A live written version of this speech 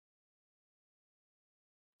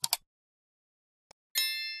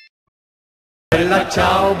Bella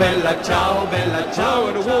ciao, bella ciao, bella ciao. Hello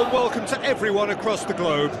and a warm welcome to everyone across the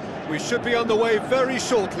globe. We should be on the way very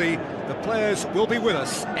shortly. The players will be with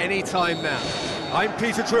us any time now. I'm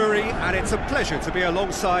Peter Drury and it's a pleasure to be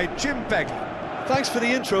alongside Jim Begley. Thanks for the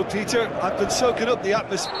intro, Peter. I've been soaking up the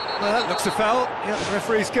atmosphere. Well, that looks a foul. Yeah, the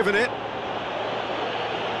referee's given it.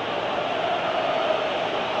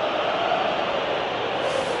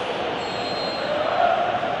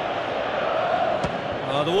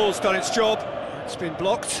 The wall's done its job. It's been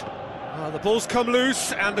blocked. The ball's come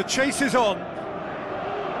loose and the chase is on.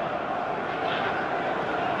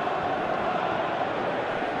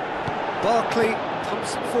 Barkley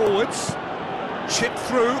pumps it forwards. Chip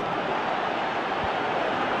through.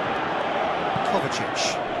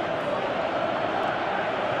 Kovacic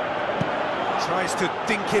tries to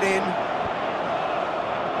dink it in.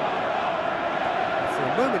 For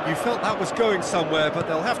a moment you felt that was going somewhere, but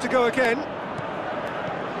they'll have to go again.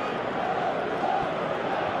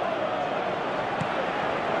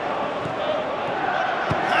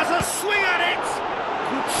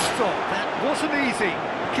 That wasn't easy.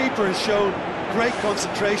 The keeper has shown great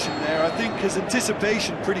concentration there. I think his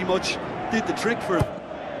anticipation pretty much did the trick for him.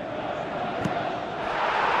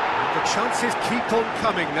 The chances keep on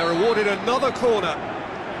coming. They're awarded another corner.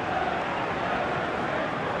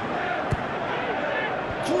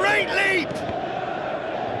 Great leap!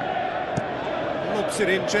 Lobs it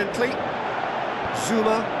in gently.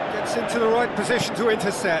 Zuma gets into the right position to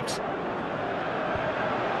intercept.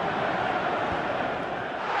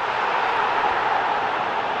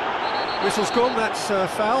 Whistle's gone, that's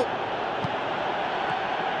foul.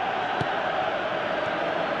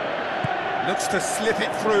 Looks to slip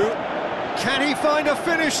it through. Can he find a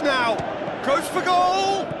finish now? Goes for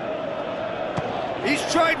goal! He's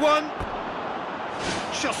tried one.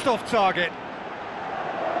 Just off target.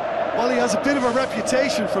 Well, he has a bit of a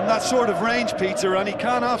reputation from that sort of range, Peter, and he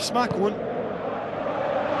can't half-smack one.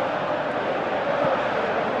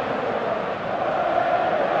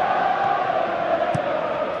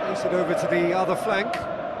 It over to the other flank.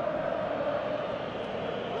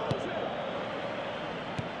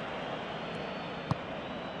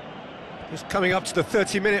 Just coming up to the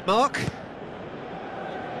 30-minute mark.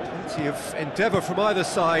 Plenty of endeavour from either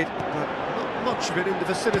side, but not much of it in the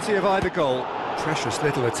vicinity of either goal. Precious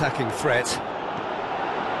little attacking threat.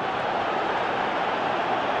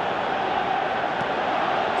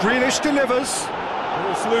 Grealish delivers.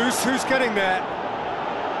 Ball's loose, who's getting there?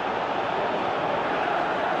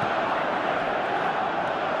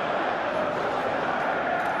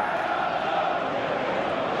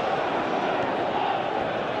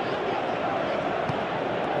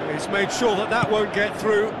 He's made sure that that won't get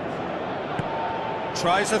through.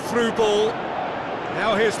 Tries a through ball.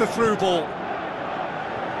 Now here's the through ball.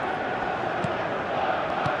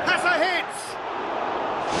 Has a hit!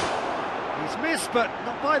 He's missed, but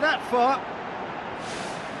not by that far.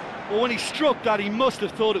 Well, when he struck that, he must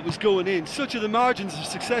have thought it was going in. Such are the margins of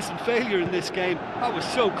success and failure in this game. That was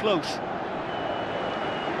so close.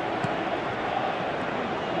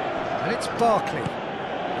 And it's Barkley.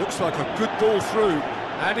 Looks like a good ball through.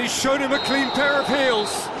 And he's shown him a clean pair of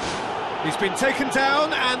heels. He's been taken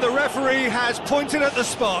down and the referee has pointed at the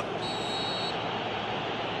spot.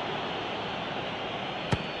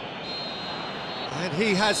 And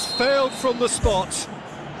he has failed from the spot.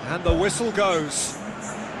 And the whistle goes.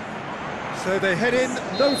 So they head in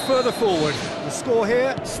no further forward. The score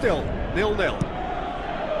here, still 0-0.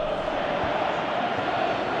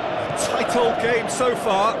 A tight old game so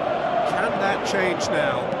far. Can that change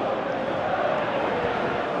now?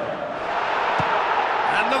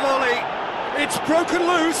 The volley, it's broken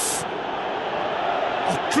loose.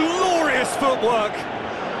 Oh, glorious footwork.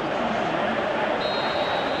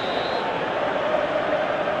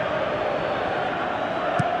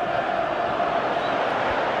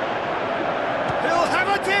 He'll have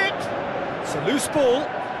a dip. It's a loose ball,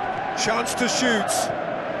 chance to shoot.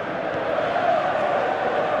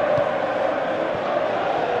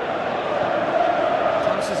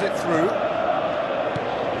 Passes it through.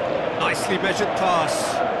 Nicely measured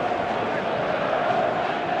pass.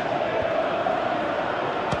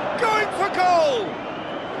 Going for goal!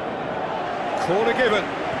 Corner given.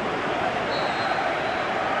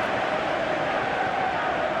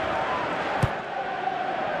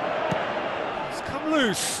 It's come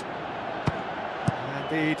loose. And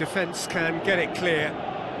the defence can get it clear.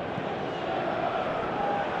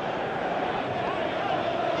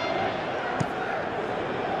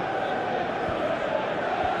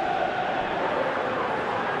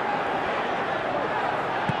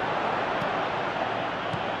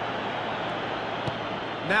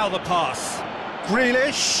 Now the pass.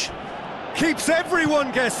 Grealish. Keeps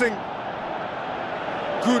everyone guessing.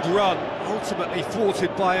 Good run, ultimately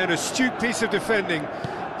thwarted by an astute piece of defending.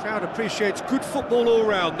 Crowd appreciates good football all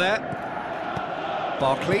round there.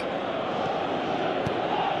 Barkley.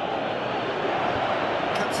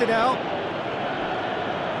 Cuts it out.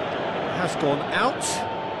 Has gone out.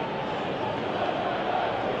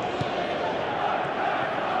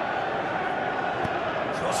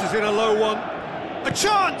 Crosses in a low one. A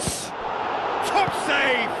chance! Top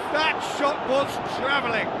save! That shot was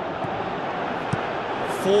travelling.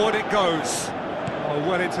 Forward it goes. Oh,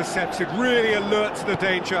 well intercepted, really alert to the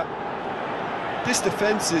danger. This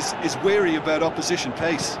defence is wary about opposition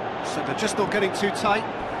pace. So they're just not getting too tight?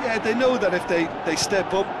 Yeah, they know that if they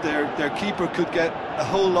step up, their keeper could get a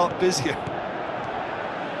whole lot busier.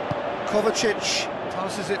 Kovacic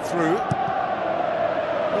passes it through.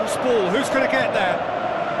 Loose ball, who's going to get there?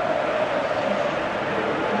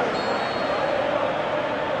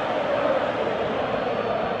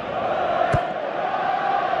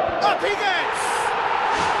 Up he gets!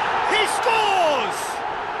 He scores!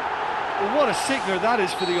 Well, what a sickener that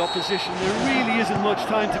is for the opposition. There really isn't much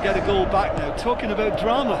time to get a goal back now. Talking about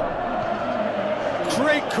drama.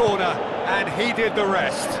 Great corner, and he did the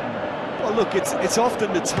rest. Well, look, it's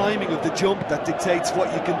often the timing of the jump that dictates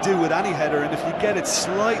what you can do with any header, and if you get it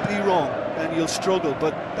slightly wrong, then you'll struggle,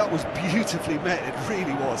 but that was beautifully met, it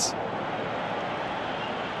really was.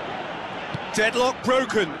 Deadlock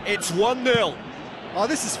broken, it's 1-0. Oh,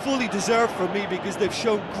 this is fully deserved for me because they've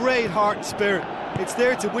shown great heart and spirit. It's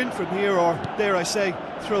there to win from here, or, dare I say,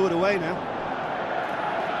 throw it away now.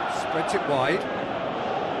 Spreads it wide.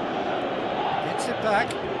 Gets it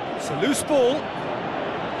back. It's a loose ball.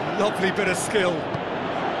 Lovely bit of skill.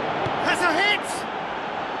 Has a hit!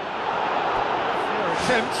 Fair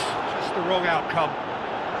attempt, just the wrong outcome.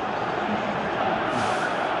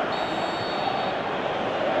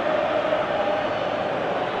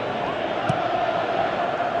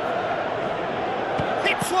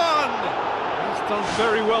 Hits one! He's done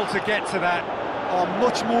very well to get to that. Oh,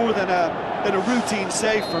 much more than a routine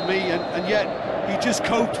save for me, and yet he just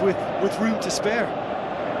coped with room to spare.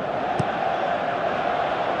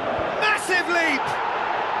 Leap!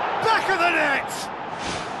 Back of the net!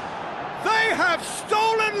 They have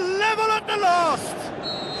stolen level at the last!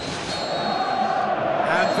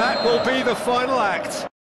 And that will be the final act.